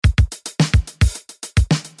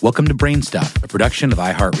Welcome to Brain Stuff, a production of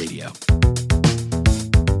iHeartRadio.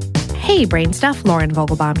 Hey, Brain Stuff, Lauren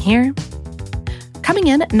Vogelbaum here. Coming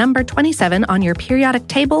in at number 27 on your periodic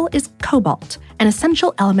table is cobalt, an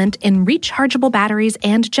essential element in rechargeable batteries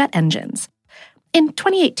and jet engines. In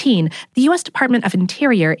 2018, the U.S. Department of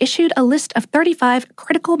Interior issued a list of 35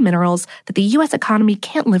 critical minerals that the U.S. economy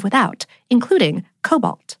can't live without, including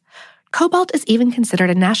cobalt. Cobalt is even considered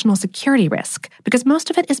a national security risk because most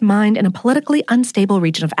of it is mined in a politically unstable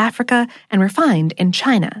region of Africa and refined in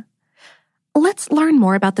China. Let's learn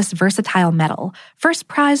more about this versatile metal, first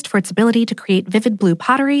prized for its ability to create vivid blue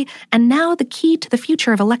pottery and now the key to the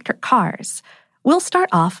future of electric cars. We'll start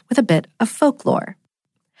off with a bit of folklore.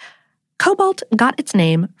 Cobalt got its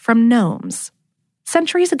name from gnomes.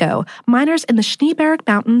 Centuries ago, miners in the Schneeberg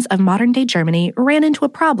Mountains of modern-day Germany ran into a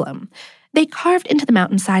problem. They carved into the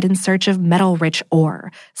mountainside in search of metal-rich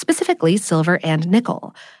ore, specifically silver and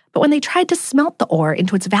nickel. But when they tried to smelt the ore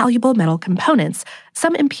into its valuable metal components,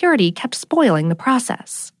 some impurity kept spoiling the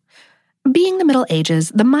process. Being the Middle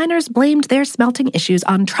Ages, the miners blamed their smelting issues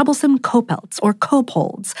on troublesome Cobelts or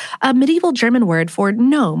Kobolds, a medieval German word for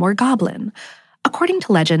gnome or goblin. According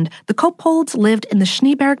to legend, the Kobolds lived in the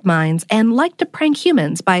Schneeberg mines and liked to prank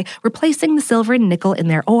humans by replacing the silver and nickel in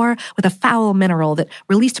their ore with a foul mineral that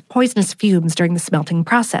released poisonous fumes during the smelting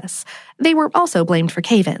process. They were also blamed for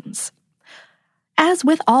cave-ins. As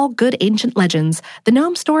with all good ancient legends, the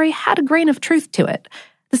gnome story had a grain of truth to it.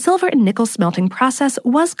 The silver and nickel smelting process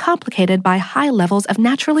was complicated by high levels of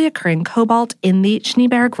naturally occurring cobalt in the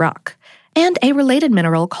Schneeberg rock. And a related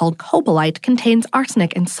mineral called cobalite contains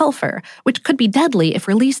arsenic and sulfur, which could be deadly if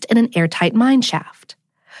released in an airtight mine shaft.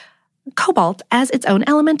 Cobalt, as its own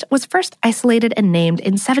element, was first isolated and named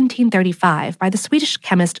in 1735 by the Swedish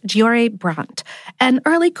chemist Georg Brandt, an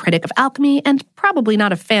early critic of alchemy and probably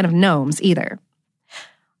not a fan of gnomes either.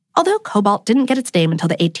 Although cobalt didn't get its name until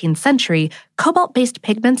the 18th century, cobalt-based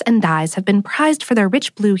pigments and dyes have been prized for their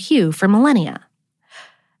rich blue hue for millennia.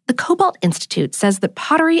 The Cobalt Institute says that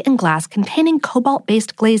pottery and glass containing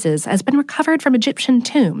cobalt-based glazes has been recovered from Egyptian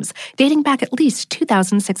tombs dating back at least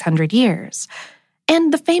 2,600 years.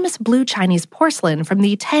 And the famous blue Chinese porcelain from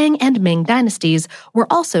the Tang and Ming dynasties were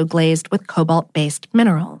also glazed with cobalt-based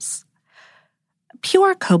minerals.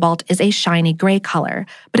 Pure cobalt is a shiny gray color,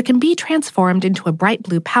 but it can be transformed into a bright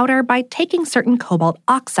blue powder by taking certain cobalt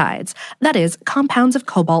oxides, that is, compounds of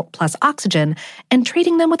cobalt plus oxygen, and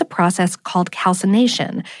treating them with a process called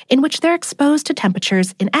calcination, in which they're exposed to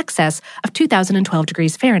temperatures in excess of 2,012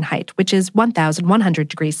 degrees Fahrenheit, which is 1,100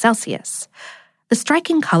 degrees Celsius. The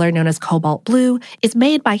striking color known as cobalt blue is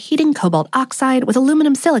made by heating cobalt oxide with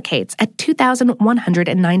aluminum silicates at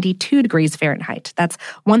 2,192 degrees Fahrenheit. That's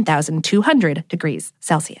 1,200 degrees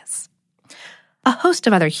Celsius. A host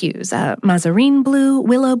of other hues, mazarine blue,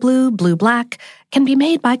 willow blue, blue-black, can be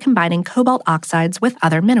made by combining cobalt oxides with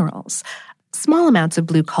other minerals. Small amounts of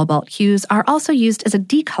blue cobalt hues are also used as a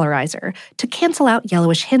decolorizer to cancel out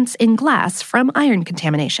yellowish hints in glass from iron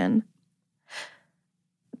contamination.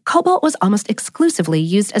 Cobalt was almost exclusively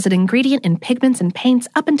used as an ingredient in pigments and paints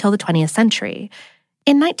up until the 20th century.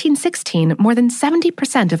 In 1916, more than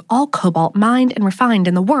 70% of all cobalt mined and refined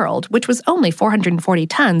in the world, which was only 440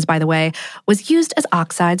 tons, by the way, was used as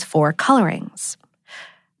oxides for colorings.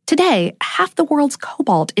 Today, half the world's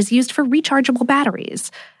cobalt is used for rechargeable batteries.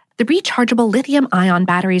 The rechargeable lithium-ion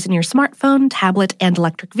batteries in your smartphone, tablet, and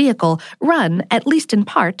electric vehicle run, at least in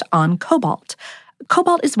part, on cobalt.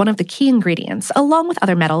 Cobalt is one of the key ingredients, along with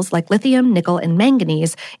other metals like lithium, nickel, and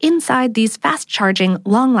manganese, inside these fast-charging,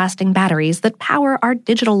 long-lasting batteries that power our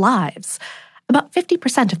digital lives. About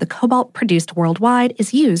 50% of the cobalt produced worldwide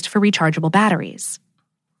is used for rechargeable batteries.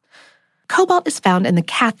 Cobalt is found in the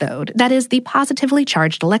cathode, that is, the positively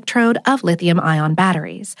charged electrode of lithium-ion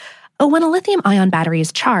batteries. When a lithium-ion battery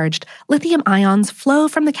is charged, lithium ions flow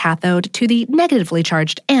from the cathode to the negatively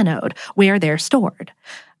charged anode, where they're stored.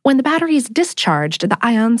 When the battery is discharged, the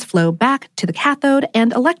ions flow back to the cathode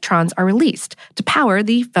and electrons are released to power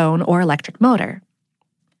the phone or electric motor.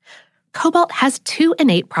 Cobalt has two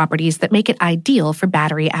innate properties that make it ideal for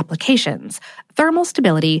battery applications: thermal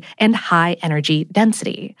stability and high energy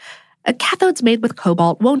density. Cathodes made with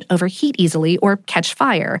cobalt won't overheat easily or catch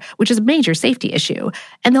fire, which is a major safety issue,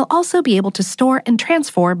 and they'll also be able to store and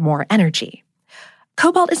transfer more energy.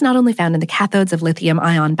 Cobalt is not only found in the cathodes of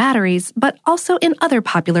lithium-ion batteries, but also in other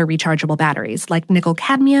popular rechargeable batteries like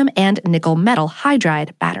nickel-cadmium and nickel-metal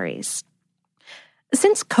hydride batteries.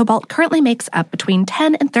 Since cobalt currently makes up between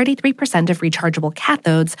 10 and 33% of rechargeable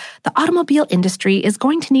cathodes, the automobile industry is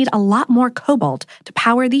going to need a lot more cobalt to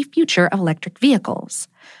power the future of electric vehicles.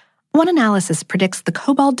 One analysis predicts the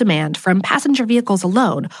cobalt demand from passenger vehicles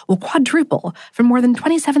alone will quadruple from more than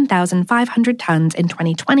 27,500 tons in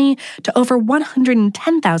 2020 to over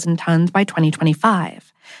 110,000 tons by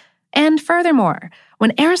 2025. And furthermore,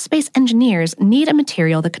 when aerospace engineers need a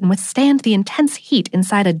material that can withstand the intense heat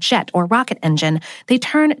inside a jet or rocket engine, they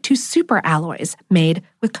turn to superalloys made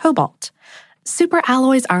with cobalt.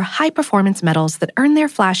 Superalloys are high-performance metals that earn their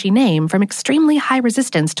flashy name from extremely high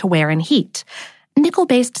resistance to wear and heat.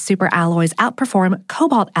 Nickel-based superalloys outperform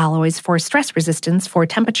cobalt alloys for stress resistance for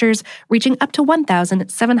temperatures reaching up to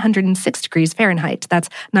 1,706 degrees Fahrenheit, that's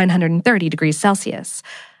 930 degrees Celsius.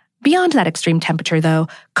 Beyond that extreme temperature, though,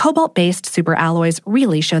 cobalt-based superalloys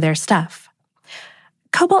really show their stuff.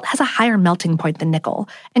 Cobalt has a higher melting point than nickel,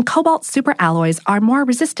 and cobalt superalloys are more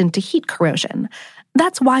resistant to heat corrosion.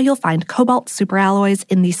 That's why you'll find cobalt superalloys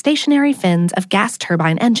in the stationary fins of gas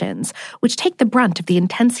turbine engines, which take the brunt of the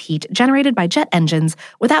intense heat generated by jet engines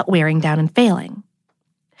without wearing down and failing.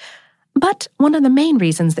 But one of the main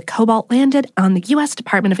reasons that cobalt landed on the U.S.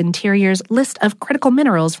 Department of Interior's list of critical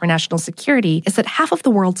minerals for national security is that half of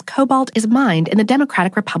the world's cobalt is mined in the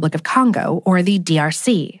Democratic Republic of Congo, or the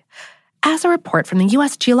DRC. As a report from the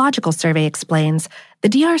U.S. Geological Survey explains, the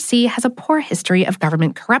DRC has a poor history of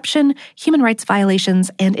government corruption, human rights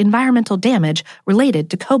violations, and environmental damage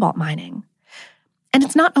related to cobalt mining. And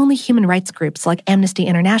it's not only human rights groups like Amnesty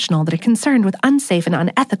International that are concerned with unsafe and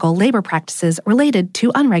unethical labor practices related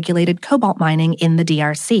to unregulated cobalt mining in the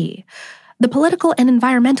DRC. The political and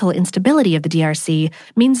environmental instability of the DRC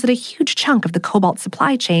means that a huge chunk of the cobalt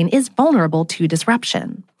supply chain is vulnerable to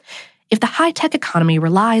disruption. If the high-tech economy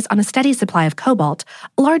relies on a steady supply of cobalt,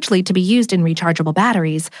 largely to be used in rechargeable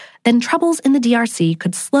batteries, then troubles in the DRC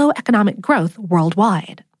could slow economic growth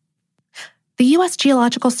worldwide. The U.S.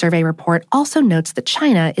 Geological Survey report also notes that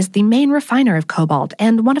China is the main refiner of cobalt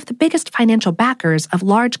and one of the biggest financial backers of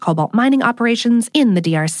large cobalt mining operations in the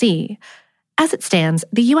DRC. As it stands,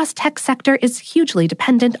 the U.S. tech sector is hugely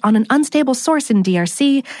dependent on an unstable source in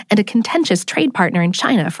DRC and a contentious trade partner in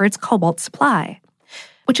China for its cobalt supply,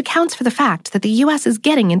 which accounts for the fact that the U.S. is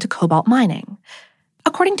getting into cobalt mining.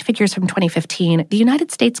 According to figures from 2015, the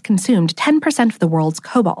United States consumed 10% of the world's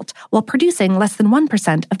cobalt, while producing less than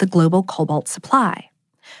 1% of the global cobalt supply.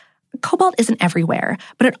 Cobalt isn't everywhere,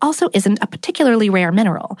 but it also isn't a particularly rare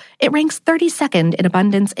mineral. It ranks 32nd in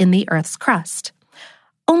abundance in the Earth's crust.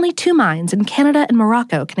 Only 2 mines in Canada and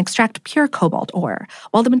Morocco can extract pure cobalt ore,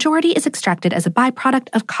 while the majority is extracted as a byproduct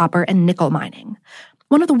of copper and nickel mining.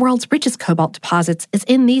 One of the world's richest cobalt deposits is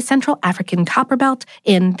in the Central African Copper Belt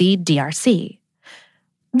in the DRC.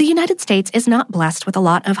 The United States is not blessed with a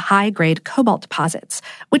lot of high-grade cobalt deposits,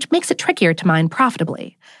 which makes it trickier to mine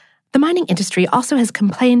profitably. The mining industry also has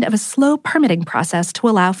complained of a slow permitting process to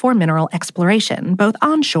allow for mineral exploration, both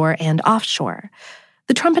onshore and offshore.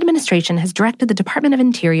 The Trump administration has directed the Department of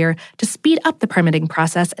Interior to speed up the permitting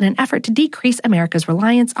process in an effort to decrease America's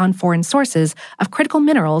reliance on foreign sources of critical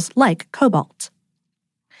minerals like cobalt.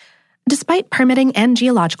 Despite permitting and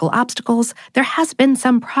geological obstacles, there has been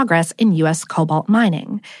some progress in U.S. cobalt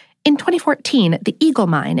mining. In 2014, the Eagle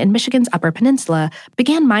Mine in Michigan's Upper Peninsula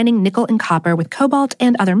began mining nickel and copper with cobalt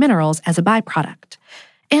and other minerals as a byproduct.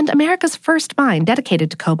 And America's first mine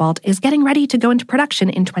dedicated to cobalt is getting ready to go into production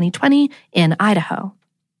in 2020 in Idaho.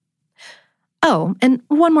 Oh, and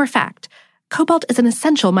one more fact. Cobalt is an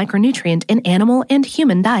essential micronutrient in animal and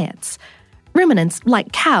human diets. Ruminants,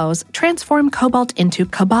 like cows, transform cobalt into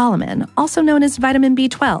cobalamin, also known as vitamin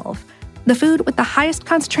B12. The food with the highest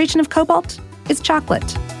concentration of cobalt is chocolate.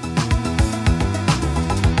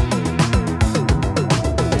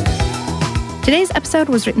 Today's episode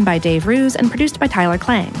was written by Dave Roos and produced by Tyler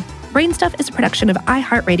Klang. Brainstuff is a production of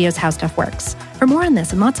iHeartRadio's How Stuff Works. For more on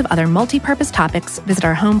this and lots of other multi-purpose topics, visit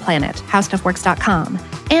our home planet, howstuffworks.com.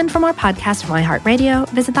 And for more podcasts from iHeartRadio,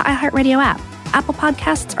 visit the iHeartRadio app, Apple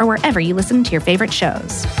Podcasts, or wherever you listen to your favorite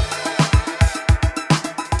shows.